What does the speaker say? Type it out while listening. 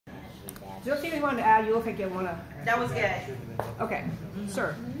Is it okay if you wanted to add? You look like you want to. That was good. Okay,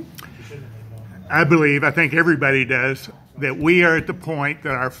 sir. I think everybody does, that we are at the point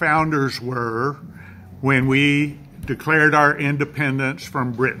that our founders were when we declared our independence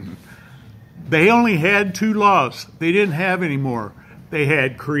from Britain. They only had two laws. They didn't have any more. They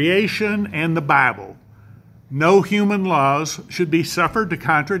had creation and the Bible. No human laws should be suffered to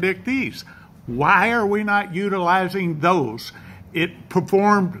contradict these. Why are we not utilizing those? It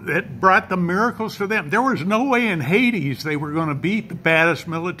brought the miracles to them. There was no way in Hades they were going to beat the baddest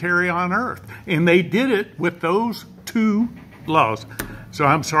military on earth. And they did it with those two laws. So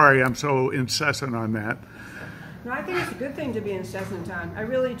I'm sorry I'm so incessant on that. No, I think it's a good thing to be incessant on. I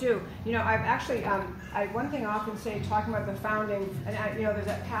really do. You know, I've actually, one thing I often say, talking about the founding, and there's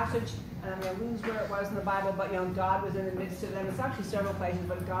that passage, and I'm going to lose where it was in the Bible, but God was in the midst of them. It's actually several places,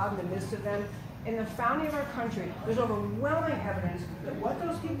 but God in the midst of them. In the founding of our country, there's overwhelming evidence that what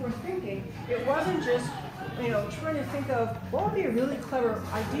those people were thinking, it wasn't just, trying to think of what would be a really clever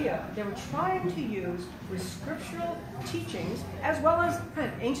idea. They were trying to use with scriptural teachings, as well as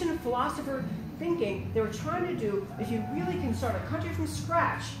kind of ancient philosopher thinking. They were trying to do, if you really can start a country from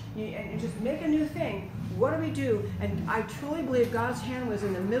scratch and just make a new thing, what do we do? And I truly believe God's hand was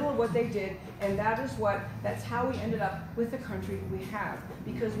in the middle of what they did, and that's how we ended up with the country we have.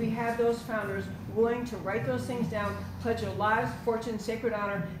 Because we had those founders willing to write those things down, pledge their lives, fortune, sacred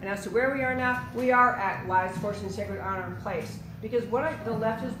honor, and as to where we are now, we are at lives, fortune, sacred honor, and place. Because what the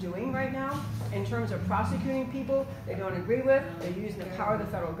left is doing right now, in terms of prosecuting people they don't agree with, they're using the power of the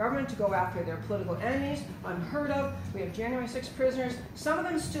federal government to go after their political enemies, unheard of. We have January 6th prisoners, some of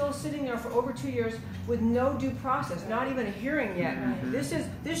them still sitting there for over 2 years with no due process, not even a hearing yet.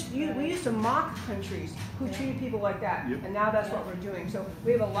 We used to mock countries who treated people like that, and now that's what we're doing. So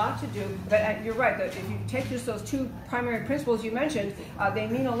we have a lot to do, but you're right, that if you take just those two primary principles you mentioned, they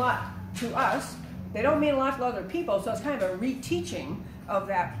mean a lot to us. They don't mean a lot to other people, so it's kind of a reteaching of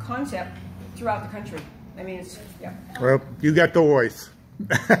that concept throughout the country. I mean, Well, you got the voice.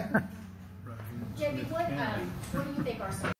 Jamie, what do you think are some